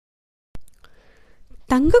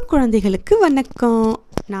தங்க குழந்தைகளுக்கு வணக்கம்.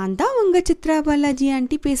 நான் தான் உங்கள் சித்ரா பாலாஜி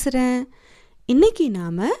ஆண்டி பேசுகிறேன். இன்றைக்கி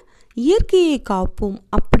நாம் இயற்கையை காப்போம்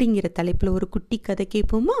அப்படிங்கிற தலைப்பில் ஒரு குட்டி கதை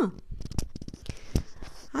கேட்போமா?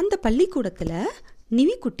 அந்த பள்ளிக்கூடத்தில்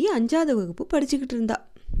நிவிக்குட்டி 5வது வகுப்பு படிச்சுக்கிட்டு இருந்தா.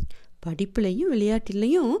 படிப்புலையும்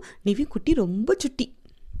விளையாட்டுலையும் நிவிக்குட்டி ரொம்ப சுட்டி.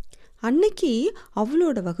 அன்னைக்கு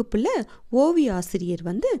அவளோட வகுப்பில் ஓவிய ஆசிரியர்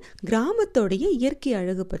கிராமத்தோடைய இயற்கை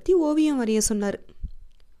அழகு பற்றி ஓவியம் வரைய சொன்னார்.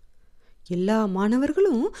 எல்லா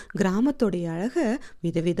மாணவர்களும் கிராமத்தோடைய அழகை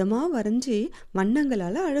விதவிதமாக வரைஞ்சி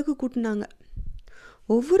வண்ணங்களால் அழகு கூட்டினாங்க.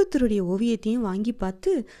 ஒவ்வொருத்தருடைய ஓவியத்தையும் வாங்கி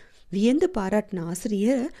பார்த்து வியந்து பாராட்டின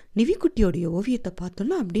ஆசிரியர் நிவிக்குட்டியோடைய ஓவியத்தை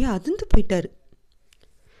பார்த்தோன்னா அப்படியே அதிர்ந்து போயிட்டார்.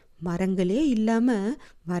 மரங்களே இல்லாமல்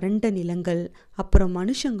வறண்ட நிலங்கள், அப்புறம்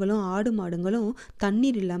மனுஷங்களும் ஆடு மாடுங்களும்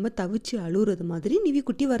தண்ணீர் இல்லாமல் தவிச்சு அழுகுறது மாதிரி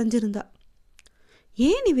நிவிக்குட்டி வரைஞ்சிருந்தா.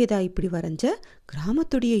 ஏன் நிவேதா இப்படி வரைஞ்ச?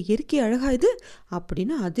 கிராமத்துடைய இயற்கை அழகா இது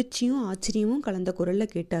அப்படின்னு அதிர்ச்சியும் ஆச்சரியமும் கலந்த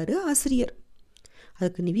குரலில் கேட்டார் ஆசிரியர்.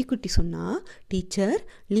 அதுக்கு நிவிக்குட்டி சொன்னா, டீச்சர்,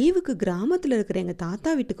 லீவுக்கு கிராமத்தில் இருக்கிற எங்கள்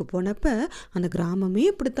தாத்தா வீட்டுக்கு போனப்ப அந்த கிராமமே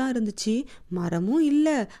இப்படித்தான் இருந்துச்சு. மரமும்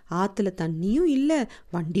இல்லை, ஆற்றுல தண்ணியும் இல்லை,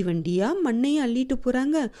 வண்டி வண்டியாக மண்ணையும் அள்ளிட்டு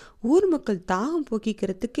போகிறாங்க. ஊர் மக்கள் தாகம்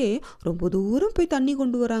போக்கிக்கிறதுக்கே ரொம்ப தூரம் போய் தண்ணி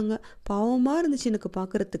கொண்டு வராங்க. பாவமாக இருந்துச்சு எனக்கு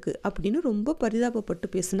பார்க்குறதுக்கு அப்படின்னு ரொம்ப பரிதாபப்பட்டு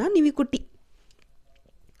பேசுனா நிவிக்குட்டி.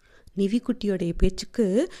 நிவிக்குட்டியோடைய பேச்சுக்கு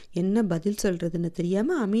என்ன பதில் சொல்கிறதுன்னு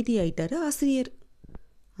தெரியாமல் அமைதியாயிட்டார் ஆசிரியர்.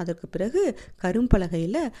 அதற்கு பிறகு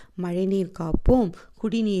கரும்பலகையில் மழைநீர் காப்போம்,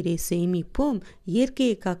 குடிநீரை சேமிப்போம்,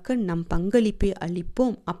 இயற்கையை காக்க நம் பங்களிப்பை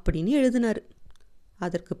அளிப்போம் அப்படின்னு எழுதினார்.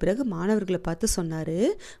 அதற்கு பிறகு மாணவர்களை பார்த்து சொன்னார்,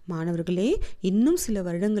 மாணவர்களே, இன்னும் சில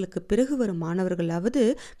வருடங்களுக்கு பிறகு வரும் மாணவர்களாவது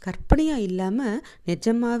கற்பனையாக இல்லாமல்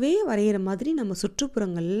நிஜமாகவே வரைகிற மாதிரி நம்ம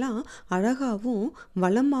சுற்றுப்புறங்கள்லாம் அழகாகவும்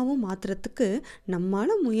வளமாகவும் மாற்றுறதுக்கு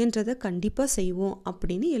நம்மால் முயன்றதை கண்டிப்பாக செய்வோம்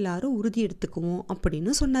அப்படின்னு எல்லாரும் உறுதி எடுத்துக்குவோம்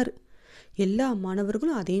அப்படின்னு சொன்னார். எல்லா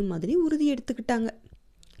மாணவர்களும் அதே மாதிரி உறுதி எடுத்துக்கிட்டாங்க.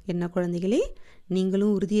 என்ன குழந்தைகளே,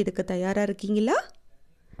 நீங்களும் உறுதி எடுக்க தயாராக இருக்கீங்களா?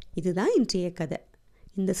 இதுதான் இன்றைய கதை.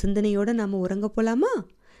 இந்த சிந்தனையோடு நாம் உறங்க போகலாமா?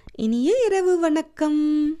 இனிய இரவு வணக்கம்.